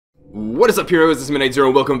What is up, heroes? This is Midnight Zero,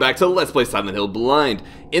 and welcome back to Let's Play Silent Hill Blind.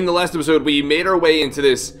 In the last episode, we made our way into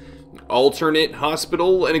this alternate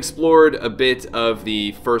hospital and explored a bit of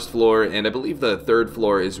the first floor, and I believe the third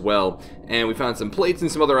floor as well. And we found some plates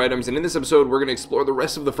and some other items, and in this episode, we're going to explore the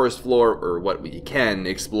rest of the first floor, or what we can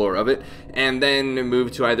explore of it, and then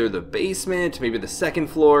move to either the basement, maybe the second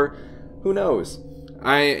floor, who knows.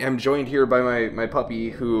 I am joined here by my puppy,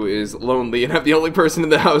 who is lonely, and I'm the only person in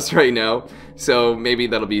the house right now, so maybe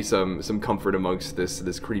that'll be some comfort amongst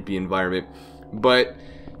this creepy environment. But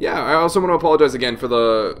yeah, I also want to apologize again for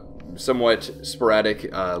the somewhat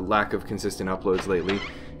sporadic lack of consistent uploads lately.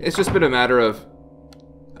 It's just been a matter of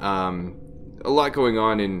a lot going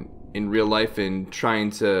on in real life, and trying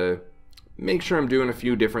to make sure I'm doing a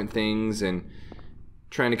few different things, and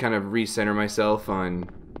trying to kind of recenter myself on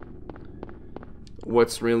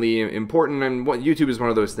what's really important. And what YouTube is one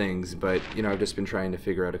of those things, but you know, I've just been trying to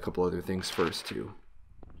figure out a couple other things first too.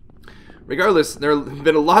 Regardless, there have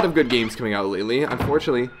been a lot of good games coming out lately.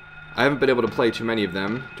 Unfortunately, I haven't been able to play too many of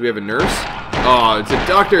them. Do we have a nurse? Oh, it's a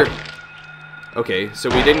doctor! Okay, so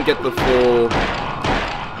we didn't get the full...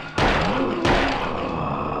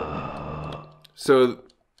 So,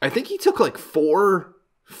 I think he took like four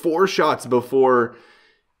shots before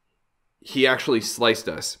he actually sliced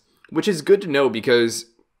us. Which is good to know because,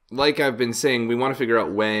 like I've been saying, we want to figure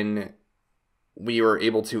out when we were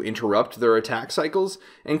able to interrupt their attack cycles,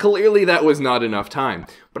 and clearly that was not enough time.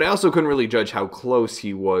 But I also couldn't really judge how close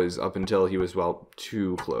he was up until he was, well,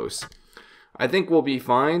 too close. I think we'll be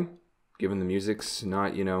fine, given the music's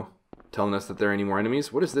not, you know, telling us that there are any more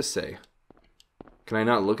enemies. What does this say? Can I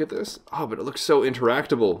not look at this? Oh, but it looks so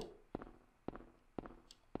interactable.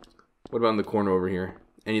 What about in the corner over here?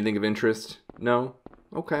 Anything of interest? No?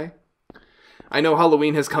 Okay. I know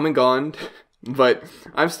Halloween has come and gone, but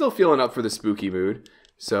I'm still feeling up for the spooky mood.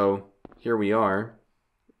 So, here we are.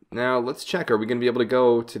 Now, let's check. Are we going to be able to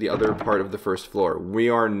go to the other part of the first floor? We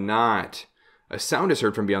are not. A sound is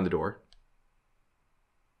heard from beyond the door.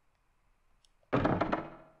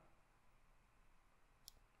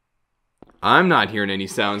 I'm not hearing any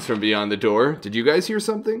sounds from beyond the door. Did you guys hear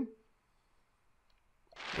something?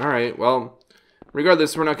 Alright, well,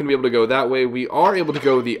 regardless, we're not going to be able to go that way. We are able to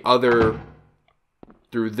go the other...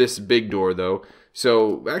 through this big door, though.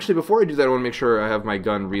 So, actually, before I do that, I want to make sure I have my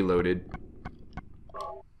gun reloaded.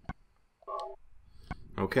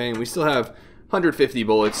 Okay, and we still have 150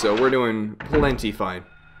 bullets, so we're doing plenty fine.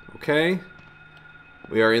 Okay.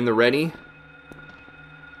 We are in the ready.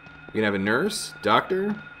 We can have a nurse,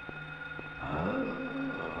 doctor.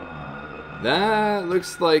 That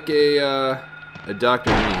looks like a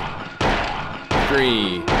doctor to me.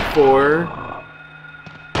 3, 4...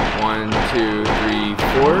 1, 2, 3,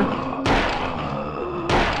 4.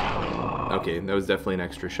 Okay, that was definitely an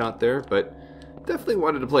extra shot there, but definitely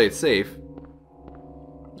wanted to play it safe.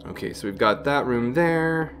 Okay, so we've got that room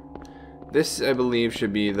there. This, I believe,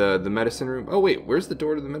 should be the medicine room. Oh, wait, where's the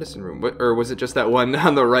door to the medicine room? What, or was it just that one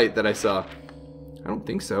on the right that I saw? I don't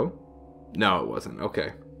think so. No, it wasn't.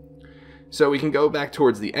 Okay. So we can go back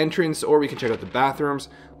towards the entrance, or we can check out the bathrooms.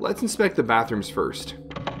 Let's inspect the bathrooms first.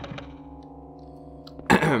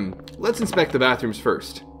 Let's inspect the bathrooms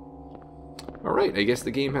first. Alright, I guess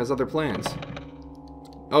the game has other plans.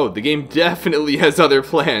 Oh, the game definitely has other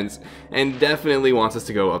plans, and definitely wants us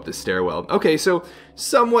to go up the stairwell. Okay, so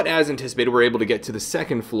somewhat as anticipated, we're able to get to the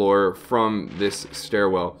second floor from this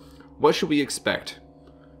stairwell. What should we expect?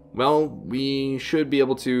 Well, we should be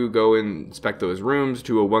able to go and inspect those rooms,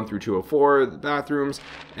 201 through 204, the bathrooms,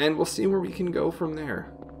 and we'll see where we can go from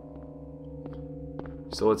there.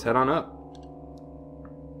 So let's head on up.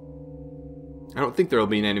 I don't think there will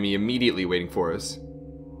be an enemy immediately waiting for us.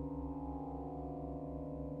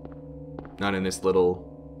 Not in this little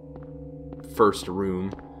first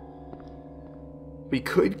room. We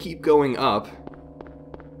could keep going up,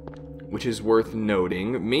 which is worth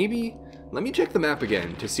noting. Maybe, let me check the map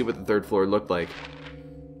again to see what the third floor looked like.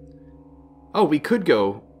 Oh, we could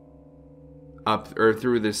go up or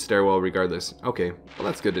through this stairwell regardless. Okay, well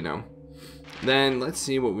that's good to know. Then let's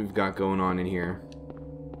see what we've got going on in here.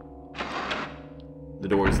 The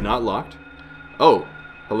door is not locked. Oh,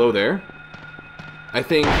 hello there. I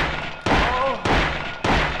think...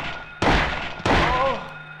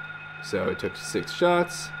 So it took 6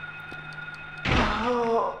 shots.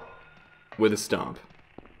 With a stomp.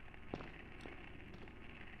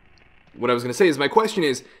 What I was going to say is, my question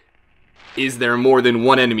is there more than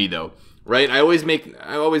one enemy though? Right? I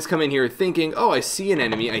always come in here thinking, oh, I see an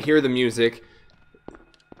enemy, I hear the music.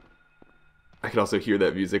 I could also hear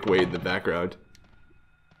that music way in the background.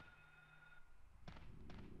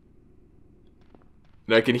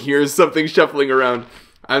 And I can hear something shuffling around.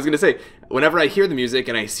 I was going to say, whenever I hear the music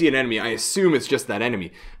and I see an enemy, I assume it's just that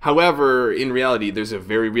enemy. However, in reality, there's a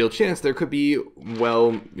very real chance there could be,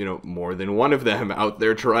 well, you know, more than one of them out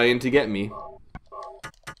there trying to get me.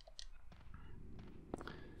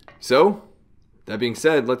 So, that being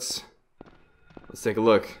said, let's take a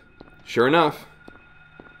look. Sure enough,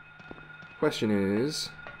 question is,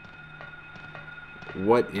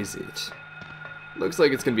 what is it? Looks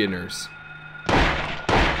like it's going to be a nurse.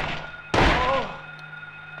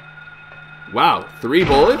 Wow, 3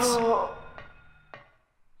 bullets?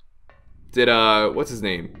 Did, what's his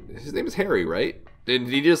name? His name is Harry, right? Did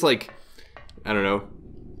he just, like, I don't know.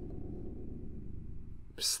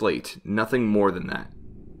 Slate. Nothing more than that.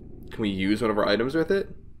 Can we use one of our items with it?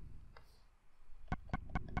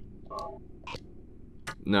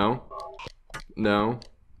 No. No.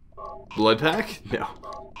 Blood pack? No.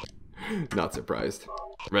 Not surprised.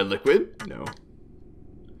 Red liquid? No.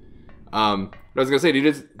 I was gonna say, did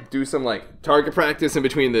you just do some like target practice in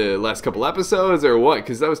between the last couple episodes or what?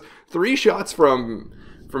 Because that was 3 shots from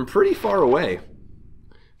pretty far away.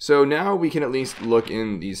 So now we can at least look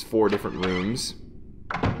in these 4 different rooms.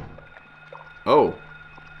 Oh,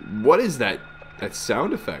 what is that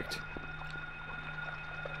sound effect?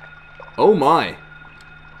 Oh my.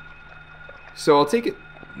 So I'll take it.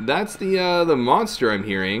 That's the monster I'm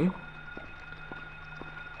hearing.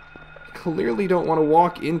 Clearly don't want to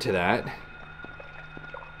walk into that.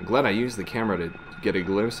 I'm glad I used the camera to get a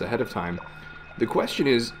glimpse ahead of time. The question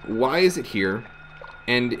is, why is it here?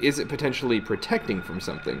 And is it potentially protecting from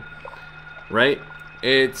something? Right?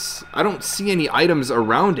 I don't see any items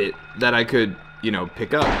around it that I could, you know,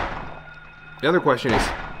 pick up. The other question is,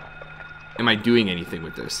 am I doing anything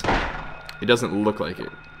with this? It doesn't look like it.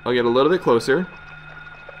 I'll get a little bit closer.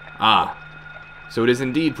 Ah, so it is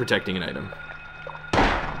indeed protecting an item.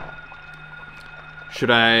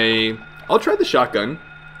 I'll try the shotgun.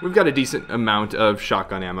 We've got a decent amount of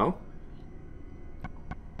shotgun ammo.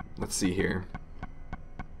 Let's see here.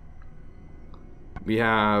 We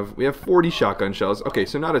have 40 shotgun shells. Okay,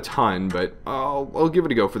 so not a ton, but I'll give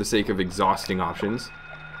it a go for the sake of exhausting options.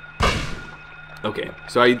 Okay,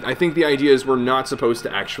 so I think the idea is we're not supposed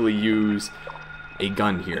to actually use a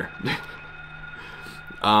gun here.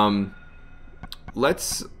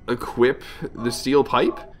 Let's equip the steel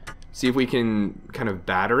pipe. See if we can kind of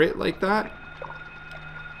batter it like that.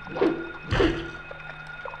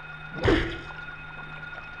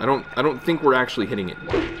 I don't think we're actually hitting it.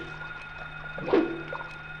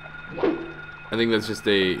 I think that's just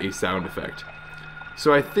a sound effect.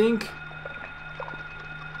 So I think...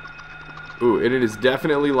 Ooh, and it is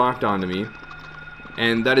definitely locked onto me.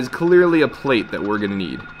 And that is clearly a plate that we're going to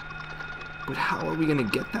need. But how are we going to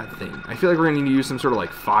get that thing? I feel like we're going to need to use some sort of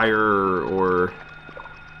like fire or...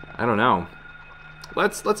 I don't know.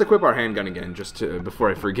 Let's equip our handgun again, just to,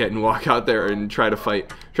 before I forget and walk out there and try to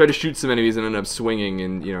fight. Try to shoot some enemies and end up swinging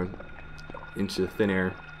and, you know, into thin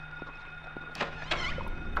air.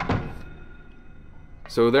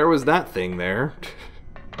 So there was that thing there.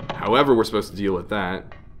 However, we're supposed to deal with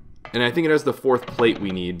that. And I think it has the 4th plate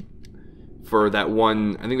we need for that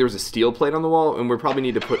one. I think there was a steel plate on the wall, and we probably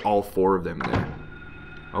need to put all 4 of them there.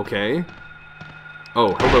 Okay.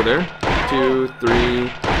 Oh, hello there. 2,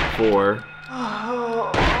 3, 4.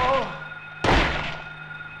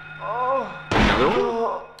 Another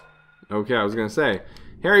one? Okay, I was gonna say,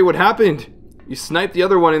 Harry, what happened? You sniped the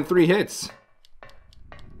other one in 3 hits.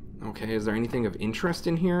 Okay, is there anything of interest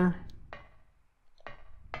in here?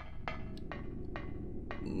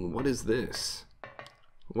 What is this?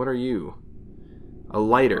 What are you? A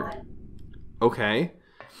lighter. Okay.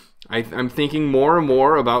 I'm thinking more and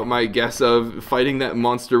more about my guess of fighting that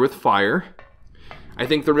monster with fire. I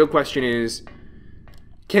think the real question is,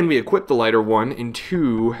 can we equip the lighter, 1? And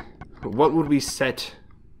 2, what would we set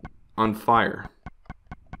on fire?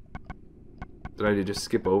 Did I just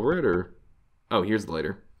skip over it, or? Oh, here's the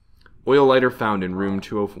lighter. Oil lighter found in room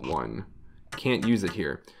 201. Can't use it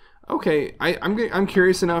here. Okay, I'm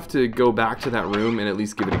curious enough to go back to that room and at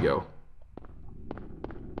least give it a go.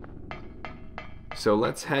 So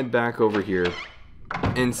let's head back over here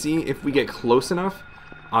and see if we get close enough.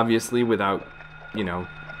 Obviously, without, you know,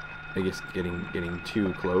 I guess getting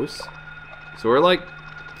too close. So we're like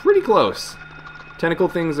pretty close. Tentacle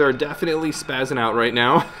things are definitely spazzing out right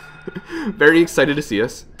now. Very excited to see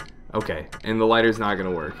us. Okay, and the lighter's not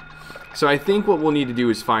gonna work. So I think what we'll need to do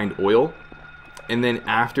is find oil. And then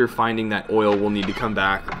after finding that oil, we'll need to come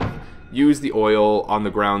back, use the oil on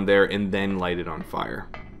the ground there, and then light it on fire.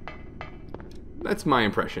 That's my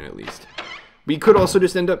impression, at least. We could also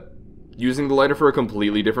just end up using the lighter for a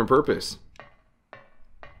completely different purpose,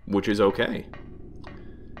 which is okay.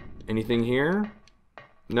 Anything here?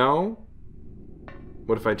 No?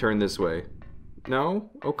 What if I turn this way? No?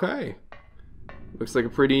 Okay. Looks like a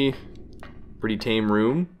pretty tame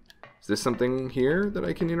room. Is this something here that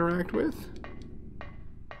I can interact with?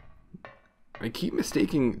 I keep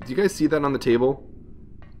mistaking... Do you guys see that on the table?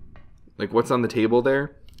 Like, what's on the table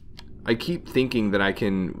there? I keep thinking that I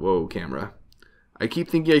can... Whoa, camera. I keep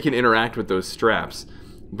thinking I can interact with those straps.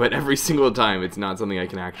 But every single time, it's not something I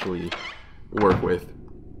can actually work with.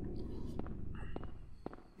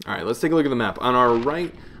 Alright, let's take a look at the map. On our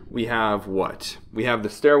right, we have what? We have the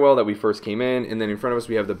stairwell that we first came in, and then in front of us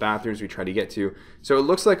we have the bathrooms we try to get to. So it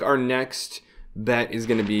looks like our next bet is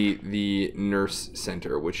going to be the nurse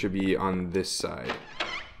center, which should be on this side.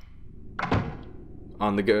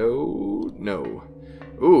 On the go? No.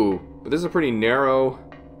 Ooh, but this is a pretty narrow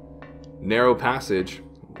passage.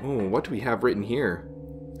 Ooh, what do we have written here?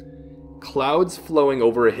 Clouds flowing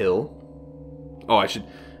over a hill. Oh, I'm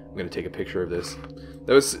going to take a picture of this.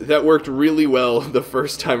 That worked really well the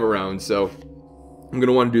first time around, so I'm going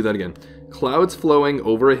to want to do that again. Clouds flowing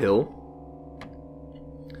over a hill.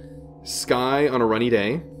 Sky on a rainy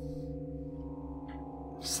day.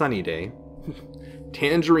 Sunny day.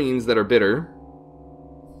 Tangerines that are bitter.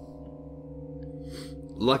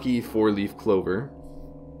 Lucky four-leaf clover.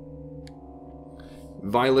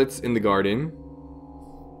 Violets in the garden.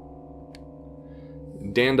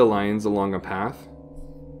 Dandelions along a path.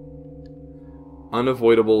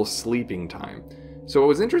 Unavoidable sleeping time. So what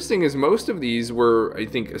was interesting is most of these were, I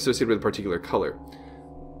think, associated with a particular color.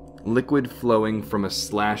 Liquid flowing from a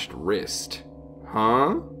slashed wrist.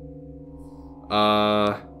 Huh?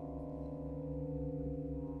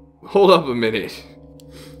 Hold up a minute.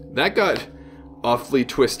 That got awfully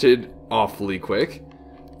twisted awfully quick.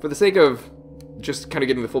 For the sake of just kind of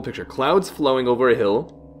getting the full picture. Clouds flowing over a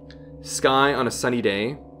hill. Sky on a sunny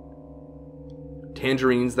day.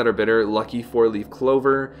 Tangerines that are bitter, lucky four-leaf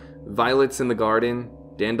clover, violets in the garden,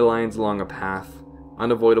 dandelions along a path,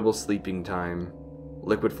 unavoidable sleeping time,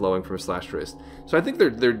 liquid flowing from a slashed wrist. So I think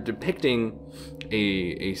they're depicting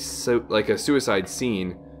a suicide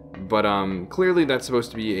scene, but clearly that's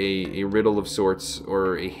supposed to be a riddle of sorts,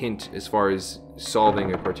 or a hint as far as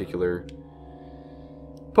solving a particular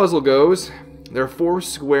puzzle goes. There are 4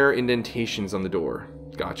 square indentations on the door.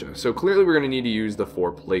 Gotcha. So clearly we're going to need to use the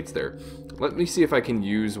 4 plates there. Let me see if I can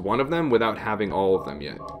use one of them without having all of them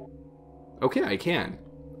yet. Okay, I can.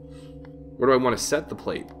 Where do I want to set the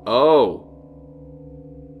plate? Oh.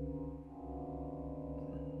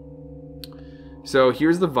 So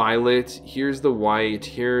here's the violet, here's the white,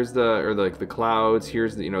 here's the clouds,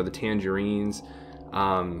 here's the, the tangerines.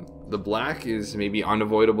 The black is maybe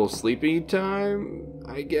unavoidable sleepy time,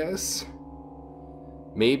 I guess.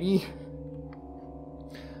 Maybe.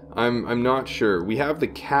 I'm not sure. We have the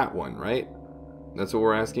cat one, right? That's what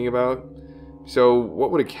we're asking about. So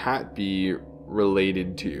what would a cat be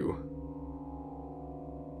related to?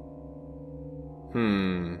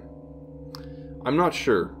 I'm not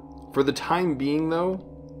sure. For the time being, though,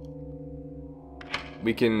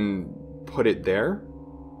 we can put it there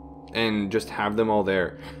and just have them all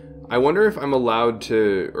there. I wonder if I'm allowed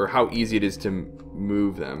to, or how easy it is to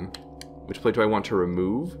move them. Which plate do I want to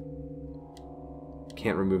remove?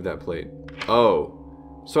 Can't remove that plate.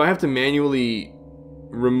 Oh. So I have to manually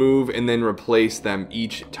remove and then replace them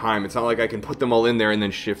each time. It's not like I can put them all in there and then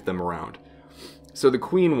shift them around. So the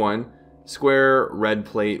queen one, square red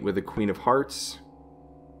plate with a queen of hearts.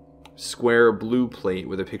 Square blue plate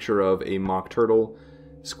with a picture of a mock turtle.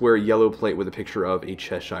 Square yellow plate with a picture of a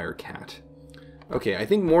Cheshire cat. Okay, I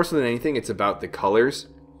think more so than anything it's about the colors.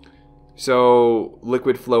 So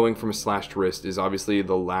liquid flowing from a slashed wrist is obviously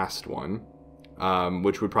the last one.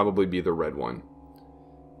 Which would probably be the red one.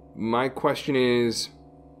 My question is,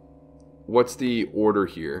 what's the order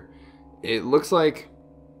here? It looks like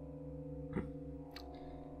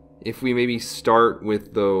if we maybe start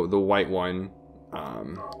with the white one,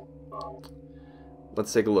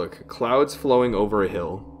 let's take a look. Clouds flowing over a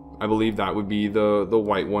hill. I believe that would be the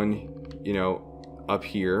white one, up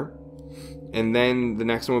here. And then the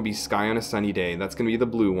next one would be sky on a sunny day. That's going to be the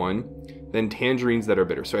blue one. Then tangerines that are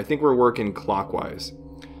bitter. So I think we're working clockwise.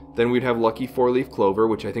 Then we'd have lucky four-leaf clover,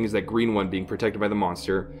 which I think is that green one being protected by the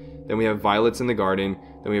monster. Then we have violets in the garden.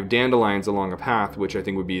 Then we have dandelions along a path, which I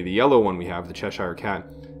think would be the yellow one we have, the Cheshire cat.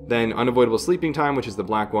 Then unavoidable sleeping time, which is the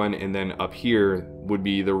black one. And then up here would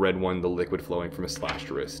be the red one, the liquid flowing from a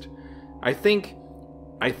slashed wrist. I think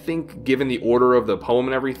given the order of the poem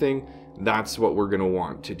and everything, that's what we're going to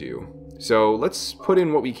want to do. So let's put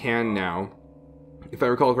in what we can now. If I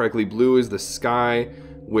recall correctly, blue is the sky,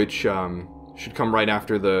 which should come right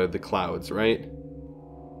after the clouds, right?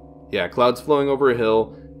 Yeah, clouds flowing over a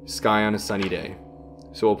hill, sky on a sunny day.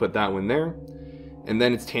 So we'll put that one there. And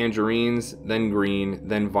then it's tangerines, then green,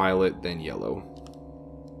 then violet, then yellow.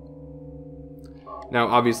 Now,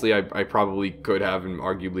 obviously, I probably could have and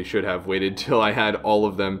arguably should have waited till I had all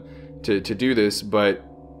of them to do this, but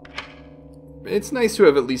it's nice to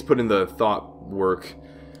have at least put in the thought work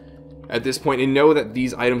at this point and know that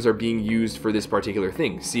these items are being used for this particular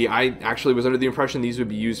thing. See, I actually was under the impression these would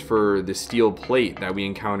be used for the steel plate that we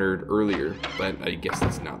encountered earlier, but I guess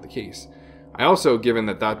that's not the case. I also, given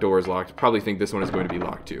that that door is locked, probably think this one is going to be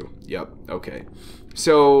locked too. Yep, okay.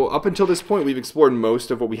 So, up until this point, we've explored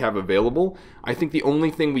most of what we have available. I think the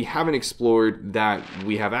only thing we haven't explored that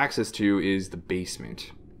we have access to is the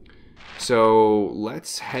basement. So,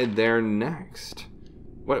 let's head there next.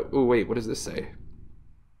 What? Oh, wait, what does this say?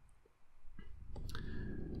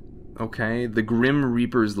 Okay, the Grim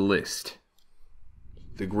Reaper's List.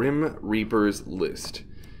 The Grim Reaper's List.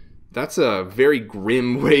 That's a very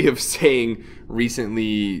grim way of saying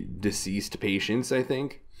recently deceased patients, I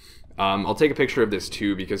think. I'll take a picture of this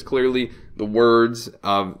too, because clearly the words,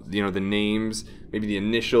 the names, maybe the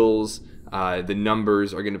initials, the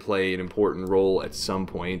numbers are going to play an important role at some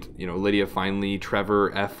point. You know, Lydia Finley,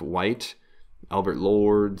 Trevor F. White, Albert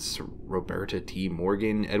Lords, Roberta T.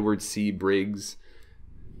 Morgan, Edward C. Briggs.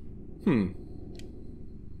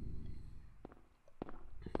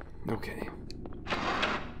 Okay.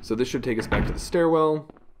 So this should take us back to the stairwell.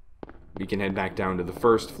 We can head back down to the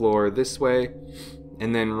first floor this way,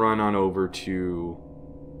 and then run on over to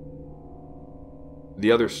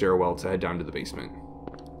the other stairwell to head down to the basement.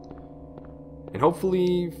 And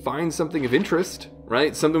hopefully find something of interest,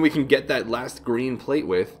 right? Something we can get that last green plate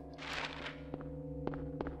with.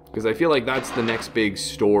 Because I feel like that's the next big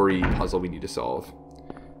story puzzle we need to solve.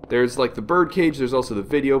 There's like the birdcage, there's also the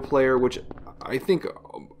video player, which I think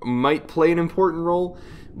might play an important role.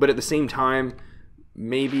 But at the same time,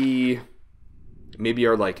 maybe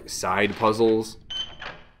are like side puzzles.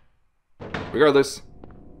 Regardless,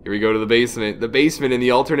 here we go to the basement. The basement in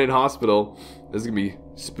the alternate hospital. This is gonna be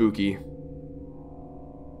spooky.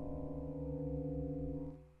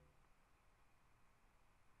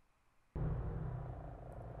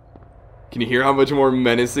 Can you hear how much more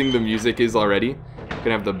menacing the music is already?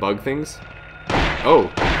 Gonna have the bug things. Oh,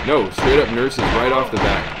 no, straight up nurses right off the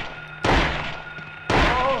bat.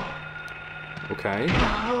 Okay.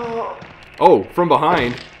 Oh, from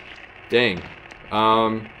behind. Dang.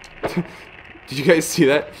 Did you guys see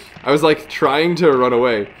that? I was like trying to run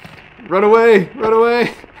away. Run away! Run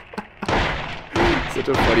away! Such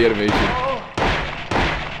a funny animation.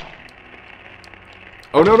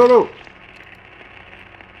 Oh, no, no, no!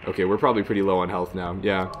 Okay, we're probably pretty low on health now.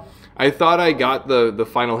 Yeah. I thought I got the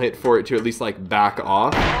final hit for it to at least like back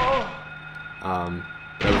off. That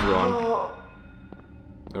was wrong.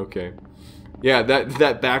 Okay. Yeah,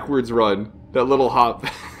 that backwards run, that little hop,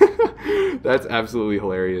 that's absolutely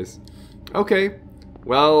hilarious. Okay,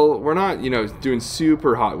 well, we're not, doing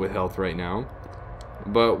super hot with health right now,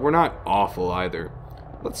 but we're not awful either.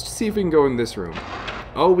 Let's see if we can go in this room.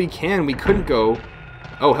 Oh, we can. We couldn't go.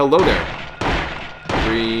 Oh, hello there.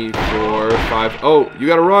 3, 4, 5. Oh, you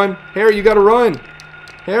gotta run. Harry, you gotta run.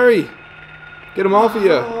 Harry, get him off of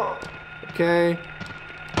you. Okay.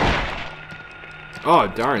 Oh,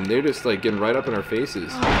 darn. They're just, like, getting right up in our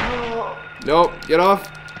faces. Nope. Get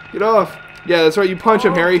off. Get off. Yeah, that's right. You punch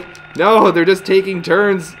him, Harry. No, they're just taking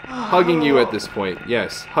turns hugging you at this point.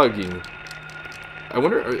 Yes, hugging. I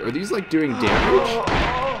wonder, are these, like, doing damage?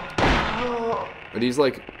 Are these,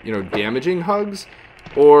 like, damaging hugs?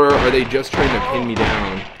 Or are they just trying to pin me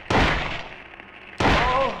down?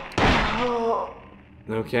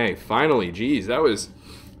 Okay, finally. Jeez, that was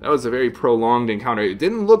a very prolonged encounter. It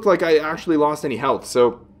didn't look like I actually lost any health,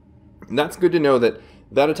 so that's good to know that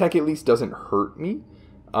attack at least doesn't hurt me.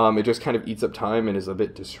 It just kind of eats up time and is a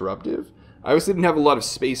bit disruptive. I obviously didn't have a lot of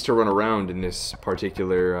space to run around in this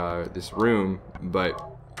particular this room, but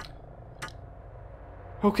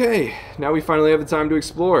okay, now we finally have the time to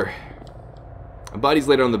explore. A body's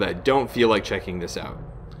laid on the bed. Don't feel like checking this out.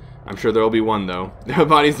 I'm sure there will be one though. A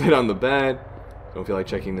body's laid on the bed. Don't feel like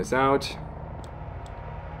checking this out.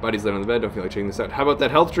 Body's laid on the bed. Don't feel like checking this out. How about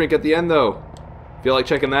that health drink at the end though? Feel like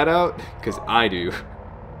checking that out? Because I do.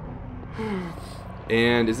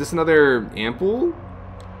 And is this another ampoule?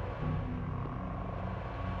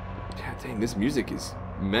 God dang, this music is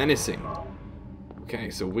menacing. Okay,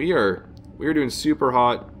 so we are doing super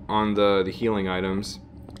hot on the healing items.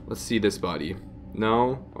 Let's see this body.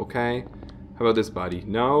 No? Okay. How about this body?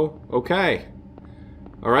 No? Okay.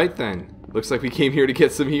 Alright then. Looks like we came here to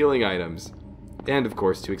get some healing items. And of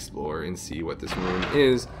course to explore and see what this room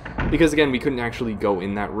is. Because again, we couldn't actually go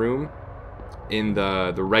in that room. in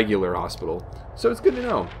the regular hospital. So it's good to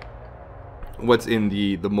know what's in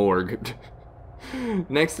the morgue.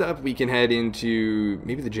 Next up, we can head into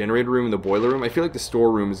maybe the generator room and the boiler room. I feel like the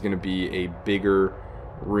storeroom is going to be a bigger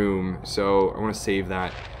room, so I want to save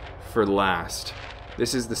that for last.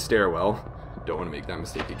 This is the stairwell. Don't want to make that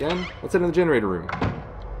mistake again. Let's head in the generator room.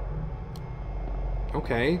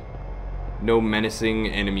 Okay. No menacing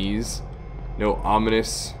enemies. No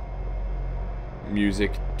ominous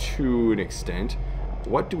music to an extent.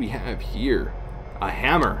 What do we have here? A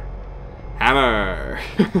hammer. Hammer!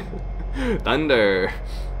 Thunder!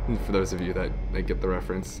 For those of you that get the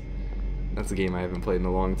reference. That's a game I haven't played in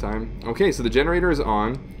a long time. Okay, so the generator is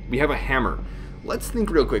on. We have a hammer. Let's think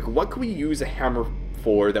real quick. What can we use a hammer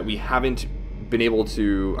for that we haven't been able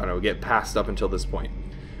to, I don't know, get past up until this point?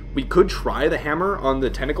 We could try the hammer on the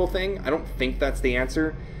tentacle thing. I don't think that's the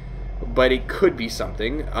answer, but it could be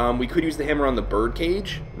something. We could use the hammer on the bird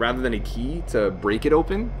cage rather than a key to break it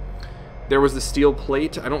open. There was the steel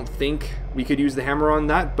plate. I don't think we could use the hammer on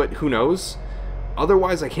that, but who knows?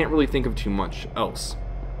 Otherwise, I can't really think of too much else.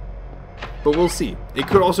 But we'll see. It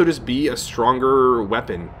could also just be a stronger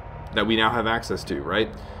weapon that we now have access to, right?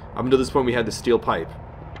 Up until this point, we had the steel pipe.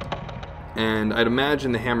 And I'd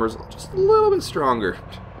imagine the hammer's just a little bit stronger.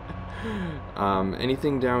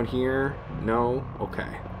 Anything down here? No?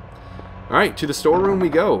 Okay. Alright, to the storeroom we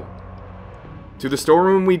go. To the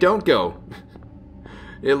storeroom we don't go.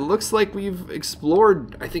 It looks like we've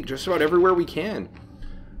explored, I think, just about everywhere we can.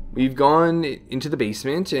 We've gone into the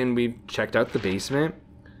basement, and we've checked out the basement.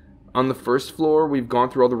 On the first floor, we've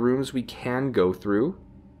gone through all the rooms we can go through.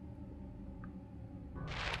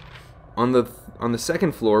 On the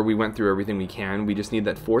second floor, we went through everything we can. We just need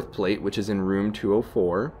that fourth plate, which is in room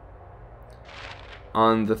 204.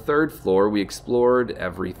 On the third floor, we explored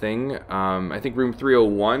everything. I think room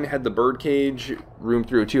 301 had the bird cage. Room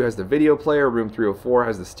 302 has the video player. Room 304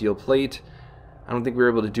 has the steel plate. I don't think we were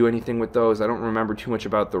able to do anything with those. I don't remember too much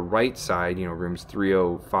about the right side, you know, rooms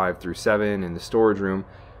 305 through 7 and the storage room.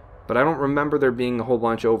 But I don't remember there being a whole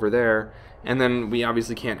bunch over there. And then we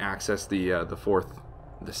obviously can't access the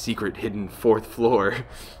secret hidden fourth floor.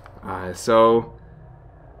 So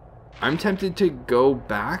I'm tempted to go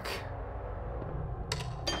back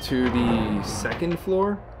to the second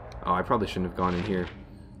floor. Oh, I probably shouldn't have gone in here.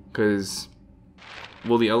 Because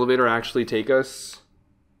will the elevator actually take us?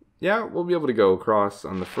 Yeah, we'll be able to go across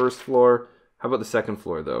on the first floor. How about the second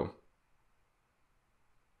floor, though?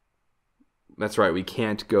 That's right, we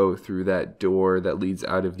can't go through that door that leads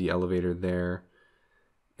out of the elevator there.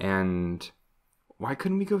 And why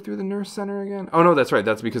couldn't we go through the nurse center again? Oh, no, that's right.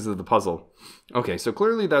 That's because of the puzzle. Okay, so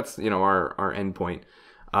clearly that's, you know, our end point.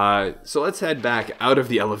 So let's head back out of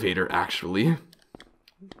the elevator, actually.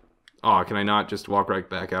 Oh, can I not just walk right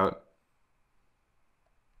back out?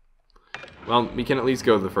 Well, we can at least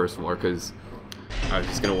go to the first floor, because I was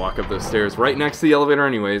just going to walk up those stairs right next to the elevator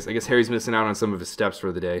anyways. I guess Harry's missing out on some of his steps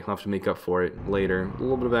for the day. He'll have to make up for it later. A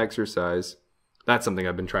little bit of exercise. That's something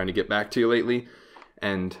I've been trying to get back to lately,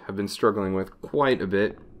 and have been struggling with quite a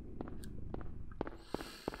bit.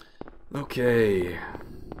 Okay.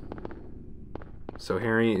 So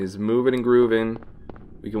Harry is moving and grooving.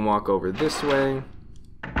 We can walk over this way.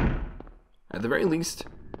 At the very least,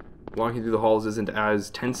 walking through the halls isn't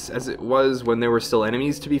as tense as it was when there were still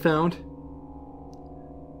enemies to be found.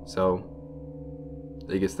 So,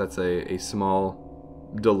 I guess that's a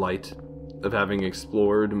small delight of having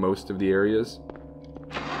explored most of the areas.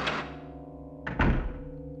 I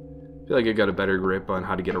feel like I got a better grip on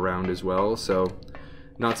how to get around as well, so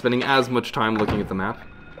not spending as much time looking at the map.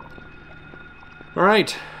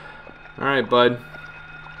 Alright. Alright, bud.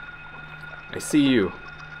 I see you.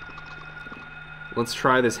 Let's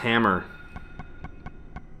try this hammer.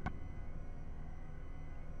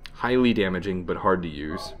 Highly damaging, but hard to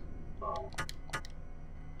use.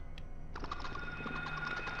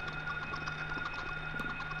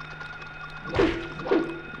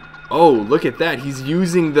 Oh, look at that. He's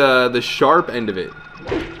using the sharp end of it.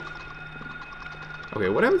 Okay,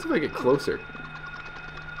 what happens if I get closer?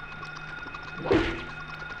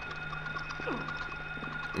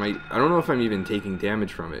 I don't know if I'm even taking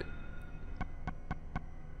damage from it.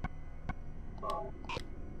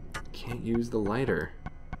 Can't use the lighter.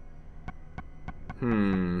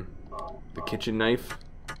 The kitchen knife.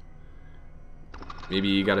 Maybe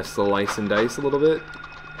you gotta slice and dice a little bit.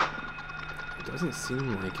 It doesn't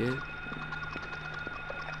seem like it.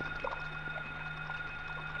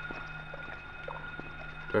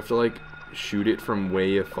 Do I have to, like, shoot it from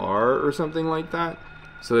way afar or something like that?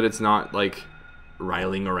 So that it's not, like,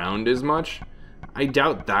 riling around as much? I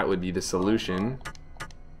doubt that would be the solution.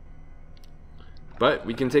 But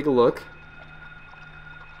we can take a look.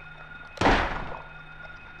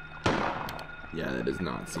 Yeah, that does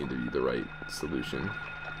not seem to be the right solution.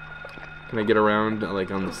 Can I get around,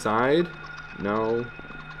 like, on the side? No.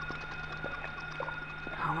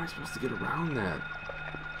 How am I supposed to get around that?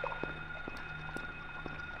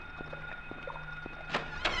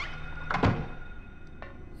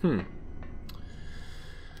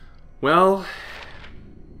 Well,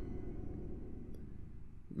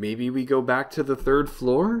 maybe we go back to the 3rd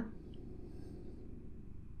floor?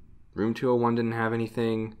 Room 201 didn't have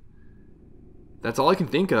anything. That's all I can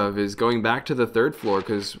think of is going back to the 3rd floor,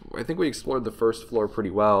 because I think we explored the 1st floor pretty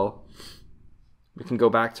well. We can go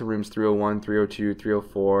back to rooms 301, 302,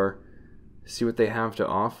 304, see what they have to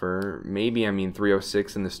offer. Maybe, I mean,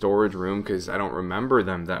 306 in the storage room, because I don't remember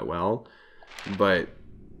them that well. But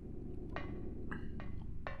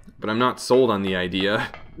I'm not sold on the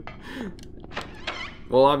idea.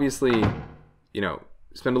 Well, obviously, you know,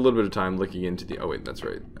 spend a little bit of time looking into the... Oh, wait, that's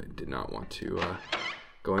right. I did not want to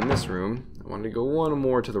go in this room. I wanted to go one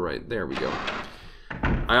more to the right. There we go.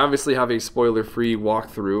 I obviously have a spoiler-free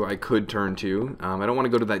walkthrough I could turn to. I don't want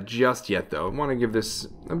to go to that just yet, though. I want to give this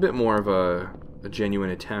a bit more of a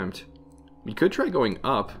genuine attempt. We could try going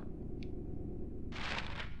up.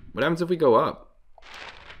 What happens if we go up?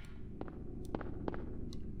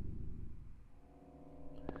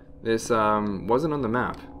 This wasn't on the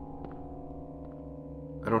map.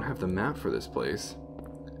 I don't have the map for this place.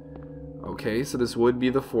 Okay, so this would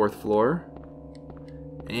be the 4th floor.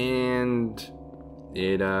 And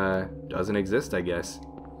it doesn't exist, I guess.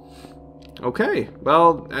 Okay,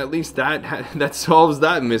 well, at least that solves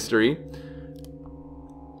that mystery.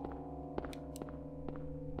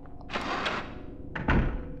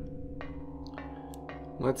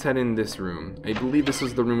 Let's head in this room. I believe this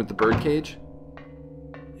was the room with the birdcage.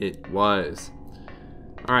 It was.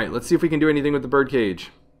 Alright, let's see if we can do anything with the birdcage.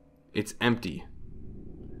 It's empty.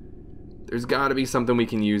 There's got to be something we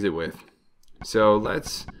can use it with. So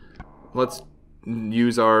let's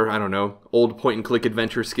use our, I don't know, old point-and-click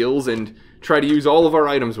adventure skills and try to use all of our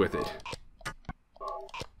items with it.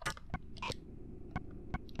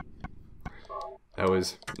 That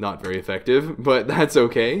was not very effective, but that's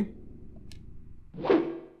okay.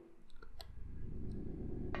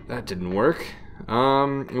 That didn't work.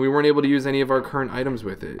 We weren't able to use any of our current items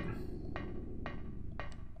with it.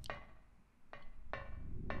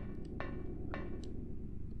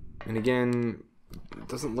 And again, it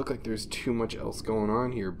doesn't look like there's too much else going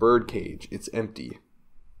on here. Birdcage, it's empty.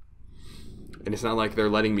 And it's not like they're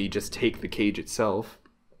letting me just take the cage itself.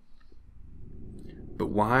 But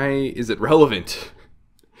why is it relevant?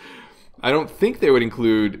 I don't think they would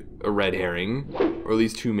include a red herring, or at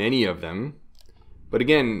least too many of them. But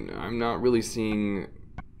again, I'm not really seeing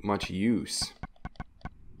much use.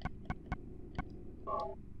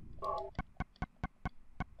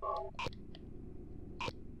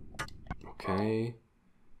 Okay.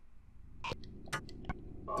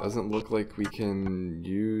 Doesn't look like we can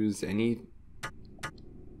use any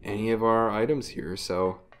of our items here,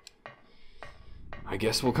 so I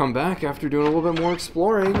guess we'll come back after doing a little bit more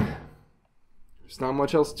exploring. There's not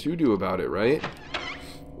much else to do about it, right?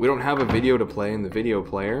 We don't have a video to play in the video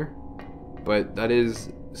player, but that is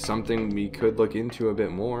something we could look into a bit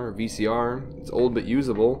more. VCR, it's old but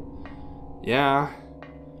usable. Yeah,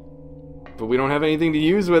 but we don't have anything to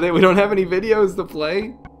use with it. We don't have any videos to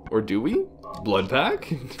play. Or do we? Blood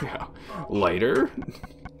pack? Lighter?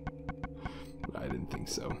 I didn't think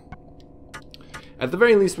so. At the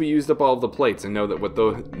very least, we used up all of the plates and know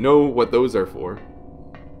what those are for.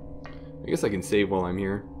 I guess I can save while I'm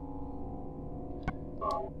here.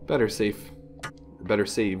 Better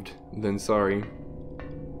saved than sorry.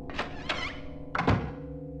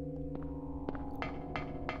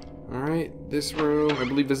 Alright, this room, I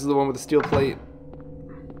believe this is the one with the steel plate.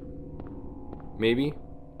 Maybe?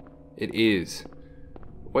 It is.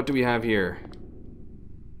 What do we have here?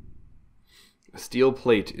 A steel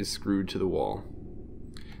plate is screwed to the wall.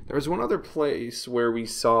 There was one other place where we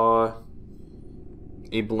saw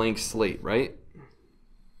a blank slate, right?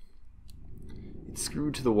 It's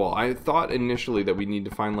screwed to the wall. I thought initially that we need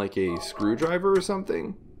to find like a screwdriver or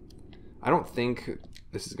something. I don't think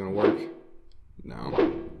this is gonna work.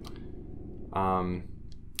 No.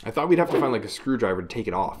 I thought we'd have to find like a screwdriver to take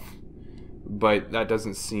it off, but that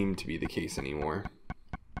doesn't seem to be the case anymore.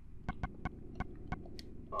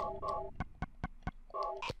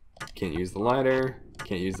 Can't use the lighter,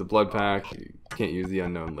 can't use the blood pack, can't use the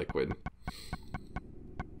unknown liquid.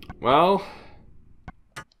 Well,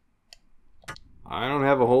 I don't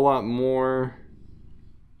have a whole lot more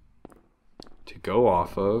to go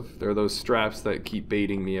off of. There are those straps that keep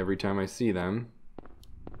baiting me every time I see them.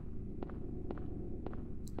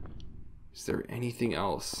 Is there anything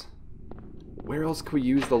else? where else could we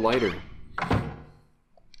use the lighter?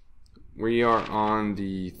 We are on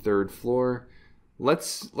the 3rd floor.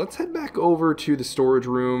 Let's head back over to the storage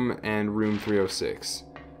room and room 306.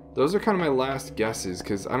 Those are kind of my last guesses,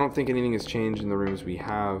 because I don't think anything has changed in the rooms we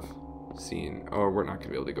have seen. Oh, we're not going to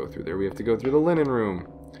be able to go through there. We have to go through the linen room.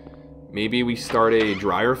 Maybe we start a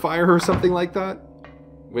dryer fire or something like that?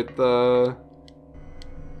 With the...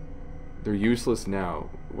 They're useless now.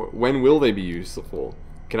 When will they be useful?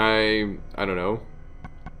 Can I don't know,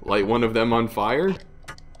 light one of them on fire?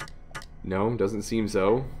 No, doesn't seem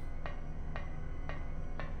so.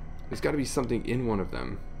 There's got to be something in one of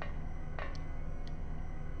them.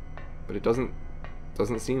 But it doesn't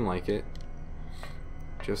seem like it.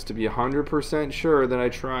 Just to be 100% sure that I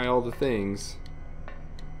try all the things.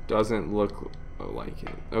 Doesn't look like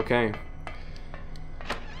it. Okay.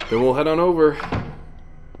 Then we'll head on over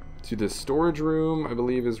to the storage room, I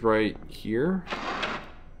believe is right here.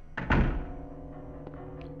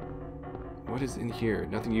 What is in here?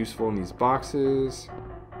 Nothing useful in these boxes.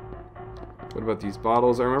 What about these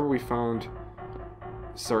bottles? I remember we found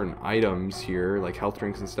certain items here, like health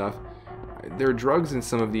drinks and stuff. There are drugs in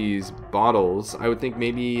some of these bottles. I would think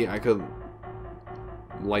maybe I could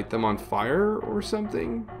light them on fire or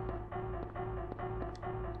something.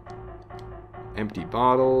 Empty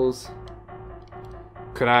bottles.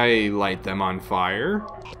 Could I light them on fire?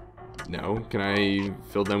 No. Can I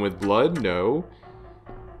fill them with blood? No.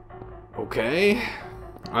 Okay.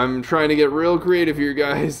 I'm trying to get real creative here,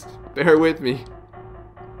 guys. Bear with me.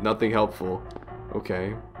 Nothing helpful.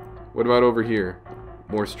 Okay. What about over here?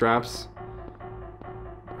 More straps?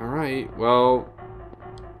 Alright, well...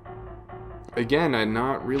 Again, I'm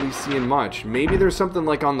not really seeing much. Maybe there's something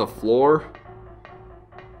like on the floor.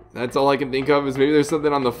 That's all I can think of, is maybe there's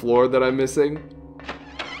something on the floor that I'm missing.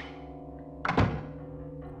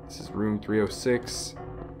 This is room 306.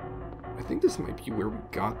 I think this might be where we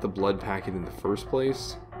got the blood packet in the first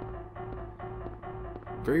place.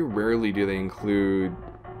 Very rarely do they include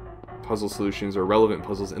puzzle solutions or relevant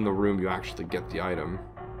puzzles in the room you actually get the item.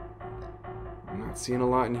 I'm not seeing a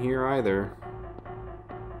lot in here either.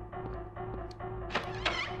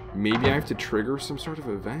 Maybe I have to trigger some sort of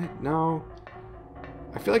event? No.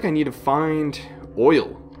 I feel like I need to find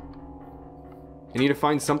oil. I need to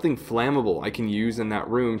find something flammable I can use in that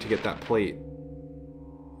room to get that plate.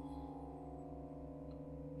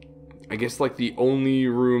 I guess like the only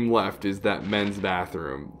room left is that men's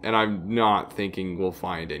bathroom. And I'm not thinking we'll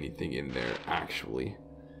find anything in there, actually.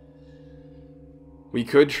 We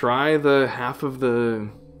could try the half of the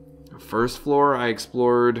first floor I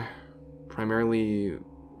explored primarily...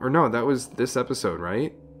 Or no, that was this episode,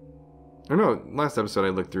 right? Or no, last episode I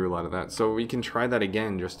looked through a lot of that. So we can try that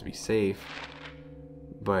again just to be safe.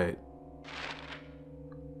 But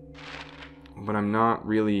I'm not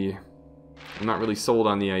really sold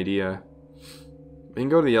on the idea. We can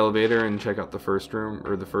go to the elevator and check out the first room,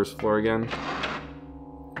 or the first floor again.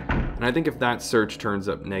 And I think if that search turns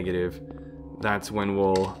up negative, that's when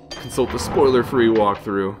we'll consult the spoiler-free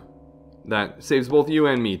walkthrough. That saves both you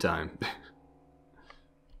and me time.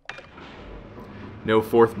 No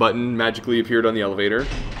fourth button magically appeared on the elevator.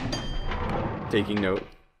 Taking note.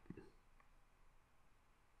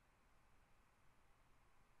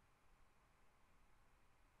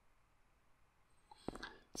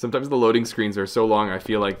 Sometimes the loading screens are so long I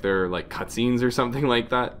feel like they're like cutscenes or something like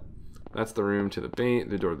that. That's the room to the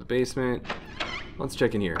door to the basement. Let's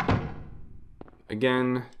check in here.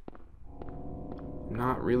 Again,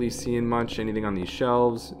 not really seeing much. Anything on these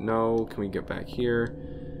shelves? No. Can we get back here?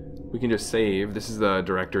 We can just save. This is the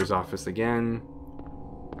director's office again.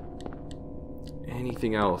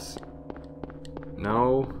 Anything else?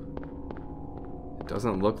 No. It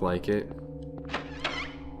doesn't look like it.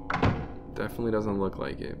 Definitely doesn't look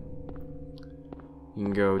like it. You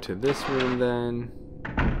can go to this room then.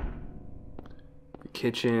 The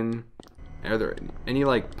kitchen. Are there any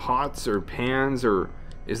like pots or pans, or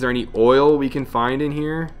is there any oil we can find in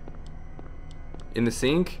here? In the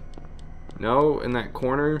sink? No, in that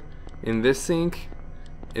corner? In this sink?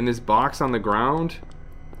 In this box on the ground?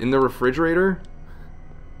 In the refrigerator?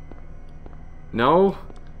 No?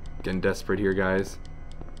 Getting desperate here, guys.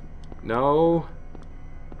 No?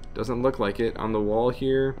 Doesn't look like it. On the wall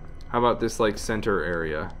here. How about this like center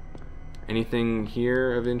area? Anything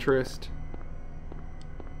here of interest?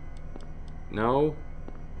 No?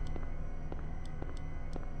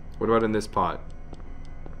 What about in this pot?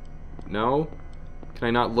 No? Can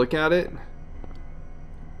I not look at it?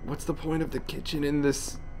 What's the point of the kitchen in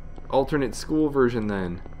this alternate school version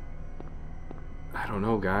then? I don't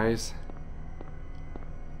know, guys.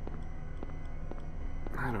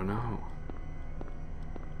 I don't know.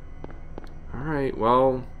 Alright,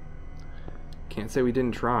 well, can't say we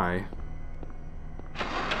didn't try.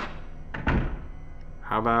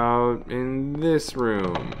 How about in this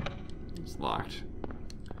room? It's locked.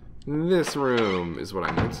 This room is what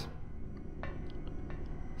I meant.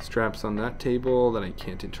 Straps on that table that I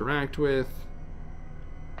can't interact with.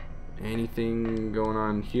 Anything going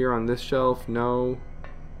on here on this shelf? No.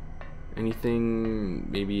 Anything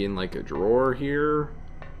maybe in like a drawer here?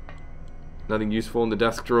 Nothing useful in the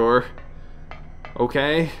desk drawer.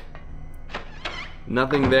 Okay.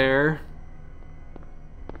 Nothing there.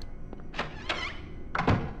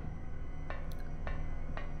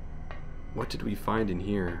 What did we find in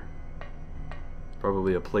here?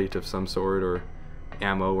 Probably a plate of some sort, or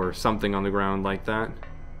ammo or something on the ground like that.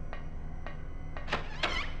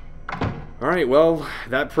 Alright, well,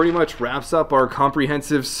 that pretty much wraps up our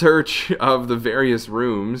comprehensive search of the various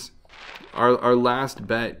rooms. Our last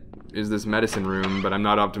bet is this medicine room, but I'm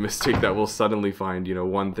not optimistic that we'll suddenly find, you know,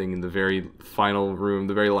 one thing in the very final room,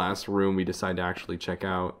 the very last room we decide to actually check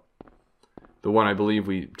out. The one I believe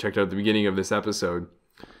we checked out at the beginning of this episode.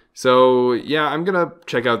 So, yeah, I'm gonna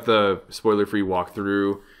check out the spoiler-free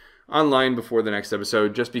walkthrough online before the next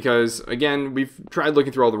episode, just because, again, we've tried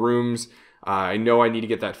looking through all the rooms. I know I need to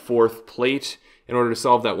get that 4th plate in order to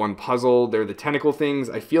solve that one puzzle. They're the tentacle things.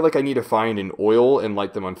 I feel like I need to find an oil and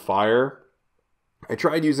light them on fire. I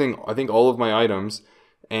tried using, I think, all of my items,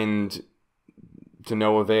 and to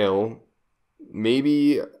no avail.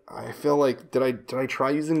 Maybe, I feel like, did I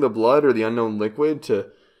try using the blood or the unknown liquid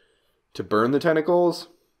to burn the tentacles?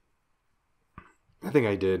 I think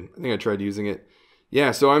I did. I think I tried using it.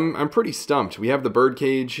 Yeah, so I'm pretty stumped. We have the bird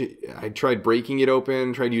cage. I tried breaking it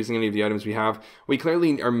open, tried using any of the items we have. We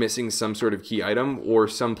clearly are missing some sort of key item or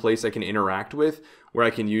some place I can interact with where I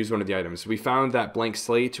can use one of the items. We found that blank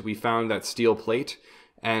slate, we found that steel plate,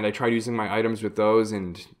 and I tried using my items with those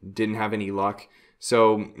and didn't have any luck.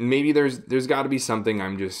 So maybe there's got to be something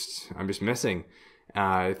I'm just missing.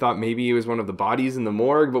 I thought maybe it was one of the bodies in the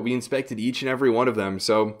morgue, but we inspected each and every one of them,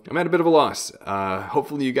 so I'm at a bit of a loss.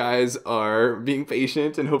 Hopefully you guys are being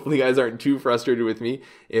patient, and hopefully you guys aren't too frustrated with me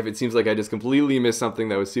if it seems like I just completely missed something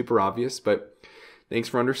that was super obvious, but thanks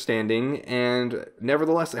for understanding, and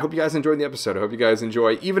nevertheless, I hope you guys enjoyed the episode. I hope you guys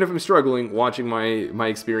enjoy, even if I'm struggling, watching my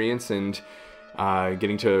experience and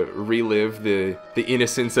getting to relive the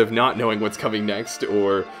innocence of not knowing what's coming next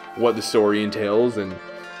or what the story entails and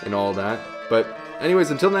all that. But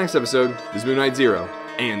anyways, until the next episode, this is Moon Knight Zero,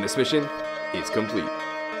 and this mission is complete.